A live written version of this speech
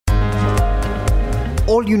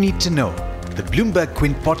All You Need to Know, the Bloomberg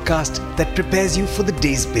Quint podcast that prepares you for the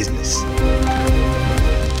day's business.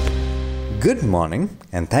 Good morning,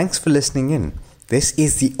 and thanks for listening in. This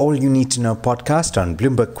is the All You Need to Know podcast on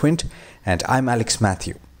Bloomberg Quint, and I'm Alex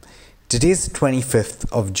Matthew. Today's the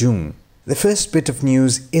 25th of June. The first bit of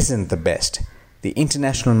news isn't the best. The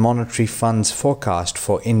International Monetary Fund's forecast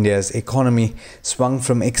for India's economy swung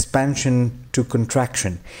from expansion to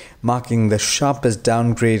contraction, marking the sharpest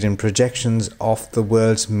downgrade in projections of the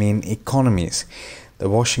world's main economies. The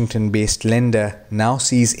Washington-based lender now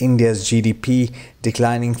sees India's GDP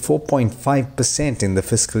declining 4.5% in the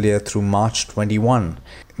fiscal year through March 21.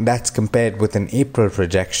 That's compared with an April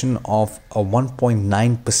projection of a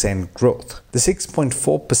 1.9% growth. The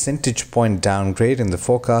 6.4 percentage point downgrade in the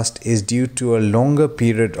forecast is due to a longer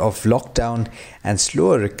period of lockdown and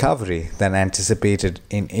slower recovery than anticipated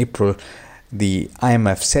in April. The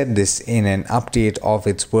IMF said this in an update of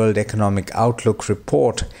its World Economic Outlook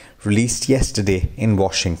report released yesterday in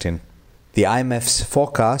Washington. The IMF's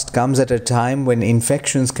forecast comes at a time when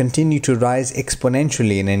infections continue to rise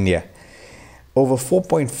exponentially in India. Over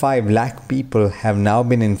 4.5 lakh people have now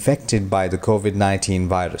been infected by the COVID-19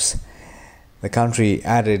 virus. The country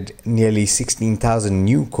added nearly 16,000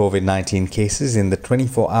 new COVID-19 cases in the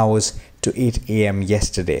 24 hours to 8 a.m.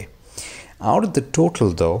 yesterday. Out of the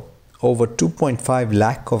total, though, over 2.5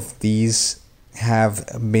 lakh of these have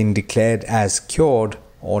been declared as cured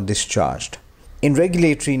or discharged. In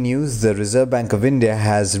regulatory news, the Reserve Bank of India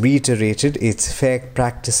has reiterated its Fair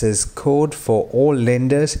Practices Code for all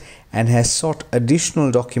lenders and has sought additional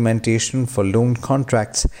documentation for loan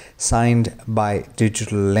contracts signed by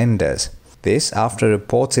digital lenders. This after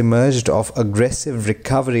reports emerged of aggressive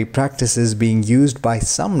recovery practices being used by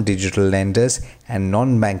some digital lenders and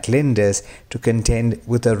non-bank lenders to contend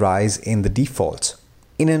with a rise in the defaults.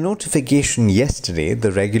 In a notification yesterday,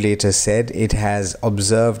 the regulator said it has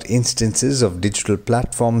observed instances of digital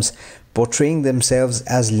platforms portraying themselves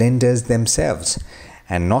as lenders themselves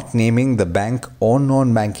and not naming the bank or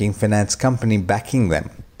non-banking finance company backing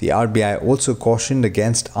them. The RBI also cautioned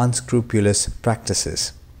against unscrupulous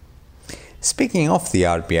practices. Speaking of the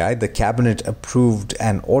RBI, the Cabinet approved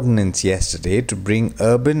an ordinance yesterday to bring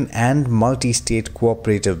urban and multi-state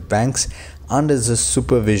cooperative banks under the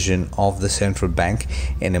supervision of the central bank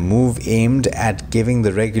in a move aimed at giving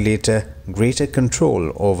the regulator greater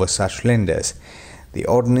control over such lenders. The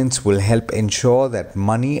ordinance will help ensure that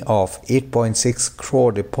money of 8.6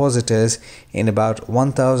 crore depositors in about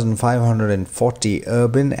 1,540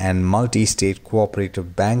 urban and multi-state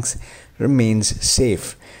cooperative banks remains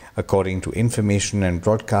safe, according to Information and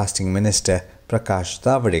Broadcasting Minister Prakash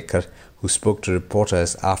Javadekar, who spoke to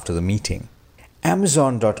reporters after the meeting.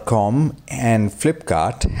 Amazon.com and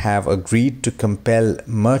Flipkart have agreed to compel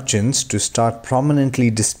merchants to start prominently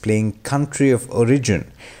displaying country of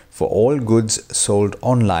origin for all goods sold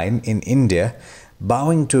online in India,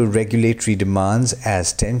 bowing to regulatory demands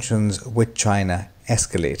as tensions with China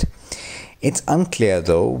escalate. It's unclear,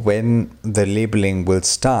 though, when the labeling will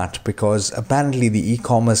start because apparently the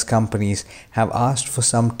e-commerce companies have asked for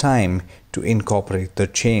some time to incorporate the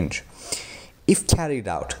change. If carried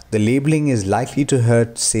out, the labeling is likely to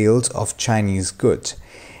hurt sales of Chinese goods.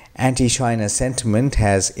 Anti-China sentiment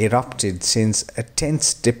has erupted since a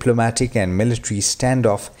tense diplomatic and military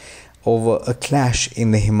standoff over a clash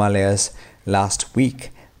in the Himalayas last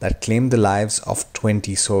week that claimed the lives of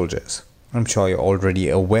 20 soldiers. I'm sure you're already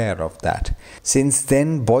aware of that. Since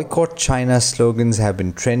then, boycott China slogans have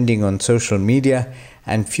been trending on social media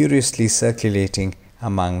and furiously circulating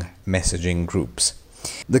among messaging groups.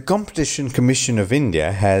 The Competition Commission of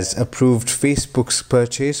India has approved Facebook's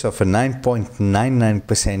purchase of a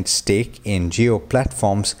 9.99% stake in Jio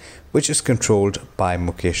Platforms, which is controlled by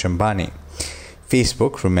Mukesh Ambani.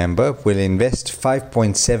 Facebook, remember, will invest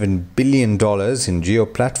 $5.7 billion in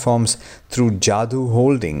Jio Platforms through Jadoo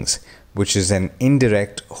Holdings, which is an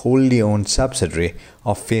indirect, wholly owned subsidiary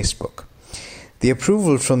of Facebook. The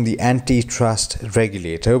approval from the antitrust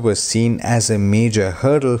regulator was seen as a major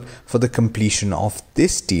hurdle for the completion of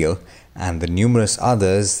this deal and the numerous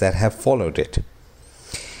others that have followed it.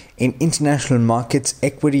 In international markets,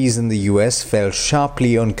 equities in the US fell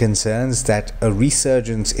sharply on concerns that a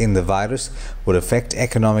resurgence in the virus would affect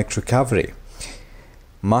economic recovery.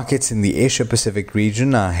 Markets in the Asia-Pacific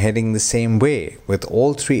region are heading the same way, with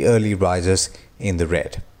all three early risers in the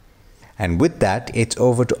red. And with that, it's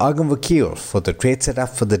over to Agam Vakil for the trade setup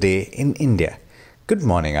for the day in India. Good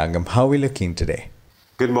morning, Agam. How are we looking today?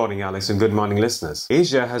 Good morning, Alex, and good morning, listeners.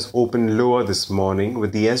 Asia has opened lower this morning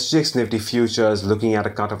with the SGX Nifty futures looking at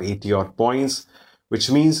a cut of 80-odd points,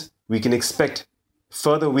 which means we can expect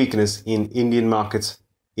further weakness in Indian markets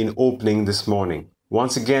in opening this morning.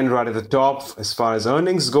 Once again, right at the top, as far as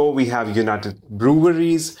earnings go, we have United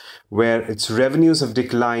Breweries, where its revenues have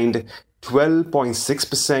declined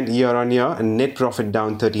 12.6% year on year and net profit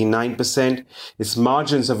down 39%. Its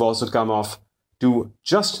margins have also come off to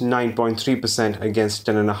just 9.3% against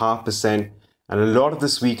 10.5%. And a lot of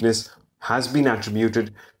this weakness has been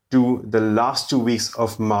attributed to the last 2 weeks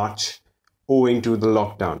of March owing to the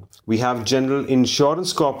lockdown. We have General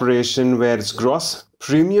Insurance Corporation, where its gross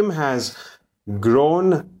premium has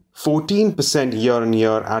grown 14% year on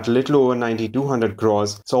year at a little over 9,200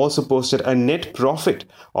 crores. It's also posted a net profit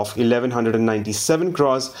of 1,197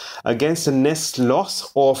 crores against a net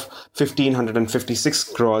loss of 1,556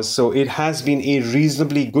 crores. So it has been a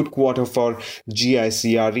reasonably good quarter for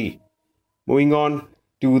GICRE. Moving on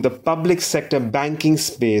to the public sector banking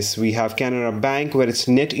space, we have Canara Bank, where its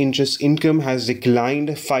net interest income has declined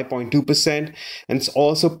 5.2%, and it's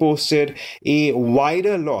also posted a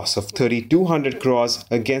wider loss of 3,200 crores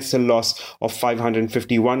against a loss of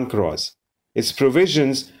 551 crores. Its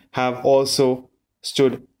provisions have also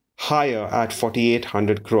stood higher at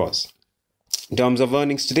 4,800 crores. In terms of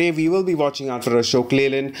earnings today, we will be watching out for Ashok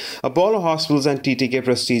Leyland, Apollo Hospitals and TTK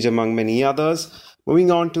Prestige among many others.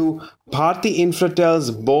 Moving on to Bharti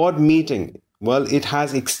Infratel's board meeting. Well, it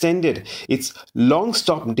has extended its long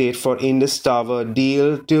stop date for Indus Tower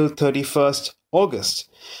deal till 31st August.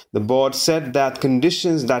 The board said that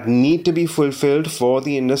conditions that need to be fulfilled for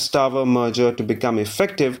the Indus Tower merger to become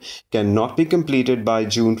effective cannot be completed by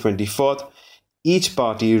June 24th. Each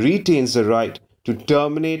party retains the right to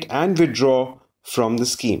terminate and withdraw from the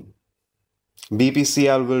scheme.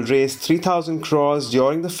 BPCL will raise 3,000 crores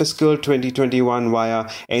during the fiscal 2021 via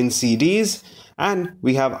NCDs, and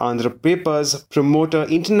we have Andhra Papers promoter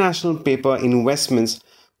International Paper Investments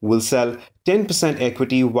will sell 10%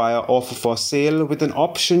 equity via offer for sale with an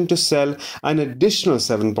option to sell an additional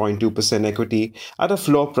 7.2% equity at a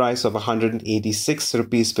floor price of 186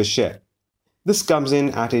 rupees per share. This comes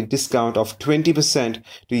in at a discount of 20%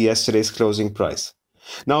 to yesterday's closing price.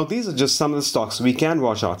 Now, these are just some of the stocks we can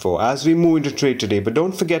watch out for as we move into trade today. But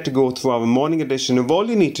don't forget to go through our morning edition of All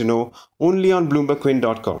You Need to Know only on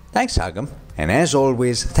BloombergQuint.com. Thanks, Agam. And as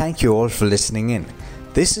always, thank you all for listening in.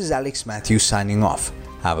 This is Alex Matthews signing off.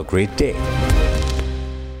 Have a great day.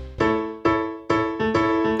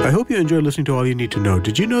 I hope you enjoyed listening to All You Need to Know.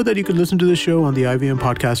 Did you know that you could listen to the show on the IVM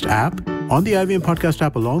Podcast app? On the IVM Podcast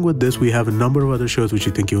app, along with this, we have a number of other shows which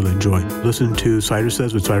you think you'll enjoy. Listen to Cyrus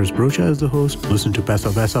Says with Cyrus Brocha as the host. Listen to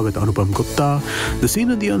Paisa Vaisa with Anupam Gupta. The Scene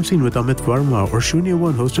and the Unseen with Amit Verma. Or Shunya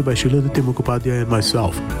One hosted by Shiladitya Mukhopadhyay and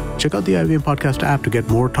myself. Check out the IVM Podcast app to get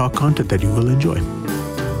more talk content that you will enjoy.